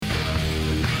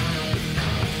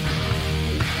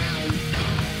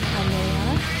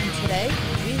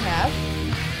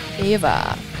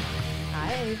Ava.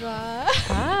 Hi, Ava.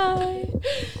 Hi.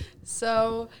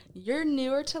 So you're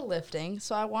newer to lifting,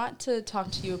 so I want to talk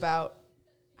to you about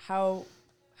how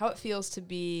it feels to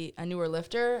be a newer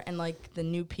lifter and like the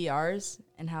new PRs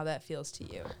and how that feels to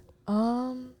you.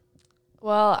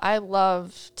 Well, I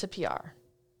love to PR.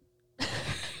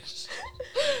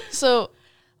 So,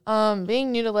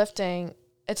 being new to lifting,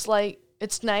 it's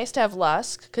nice to have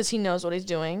Lusk because he knows what he's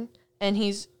doing and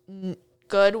he's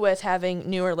good with having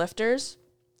newer lifters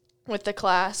with the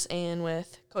class and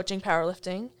with coaching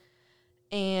powerlifting.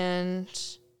 And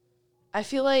I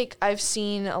feel like I've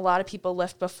seen a lot of people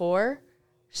lift before,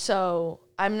 so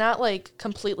I'm not like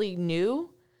completely new,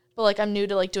 but like I'm new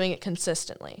to like doing it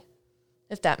consistently,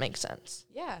 if that makes sense.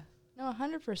 Yeah, no,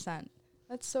 100%.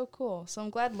 That's so cool. So I'm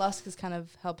glad Lusk is kind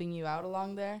of helping you out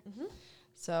along there. Mm-hmm.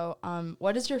 So,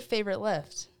 what is your favorite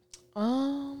lift?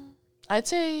 I'd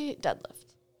say deadlift.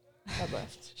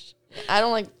 I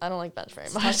don't like bench very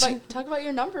much. Talk about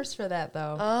your numbers for that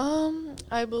though.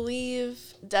 I believe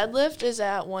deadlift is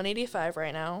at 185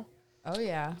 right now. Oh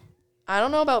yeah. I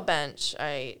don't know about bench.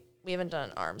 We haven't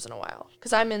done arms in a while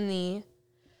because I'm in the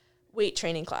weight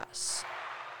training class.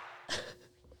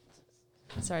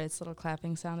 Sorry, it's little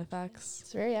clapping sound effects.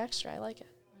 It's very extra. I like it.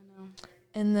 I know.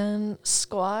 And then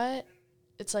squat,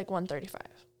 it's like 135.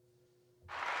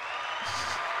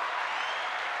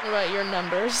 What about your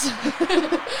numbers?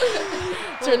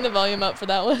 Turn the volume up for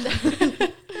that one.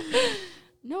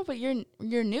 No, but you're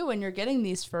new and you're getting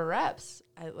these for reps.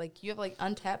 You have like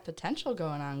untapped potential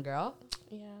going on, girl.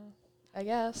 Yeah, I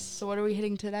guess. So what are we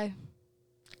hitting today?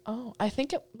 Oh, I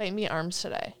think it might be arms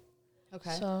today.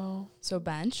 Okay. So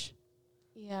bench?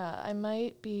 Yeah, I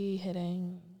might be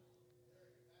hitting.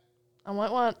 I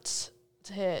might want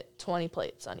to hit 20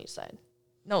 plates on each side.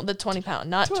 No, the 20 pound,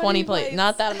 not 20 plates,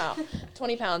 not that amount.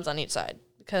 20 pounds on each side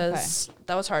because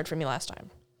that was hard for me last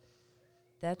time.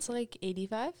 That's like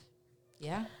 85?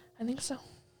 Yeah. I think so.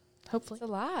 Hopefully. That's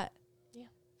a lot. Yeah.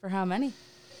 For how many?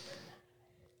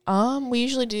 We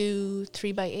usually do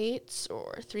 3x8s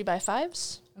or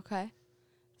 3x5s. Okay. I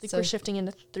think we're shifting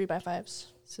into 3x5s.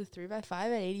 So 3x5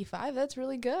 at 85, that's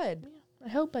really good. Yeah, I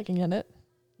hope I can get it.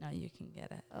 No, you can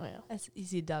get it. Oh, yeah. That's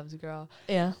easy dubs, girl.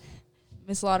 Yeah.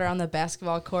 Miss Lauder on the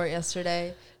basketball court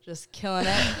yesterday, just killing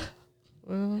it.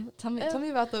 Tell me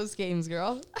about those games,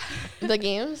 girl. The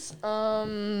games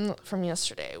from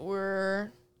yesterday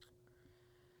were...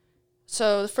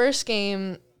 So the first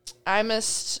game, I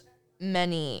missed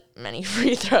many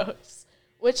free throws,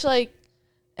 which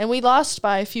and we lost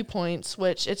by a few points,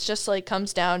 which it's just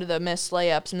comes down to the missed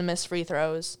layups and the missed free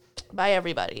throws by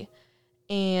everybody.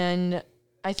 And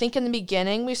I think in the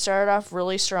beginning we started off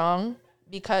really strong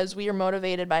because we were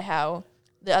motivated by how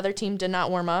the other team did not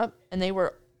warm up and they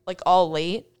were all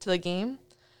late to the game.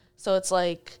 So it's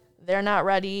they're not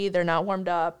ready, they're not warmed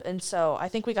up. And so I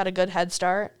think we got a good head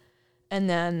start. And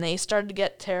then they started to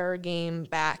get their game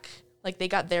back. They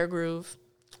got their groove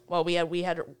while we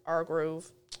had our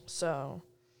groove. So,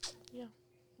 yeah.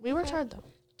 We worked hard, though.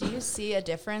 Do you see a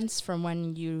difference from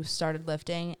when you started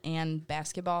lifting and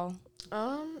basketball?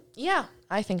 Yeah,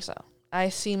 I think so. I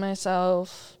see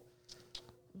myself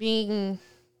being...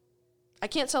 I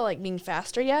can't say, being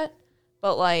faster yet,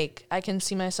 but, I can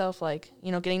see myself,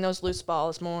 getting those loose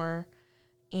balls more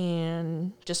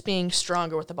and just being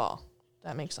stronger with the ball.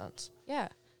 That makes sense. Yeah.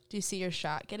 Do you see your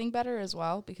shot getting better as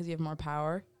well because you have more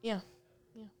power? Yeah,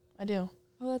 I do.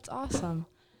 Well, that's awesome.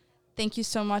 Thank you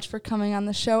so much for coming on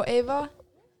the show, Ava.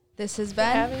 This has been...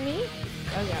 having me?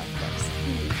 Oh, yeah, of course.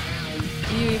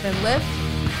 Do you even lift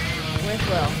with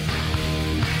Lil?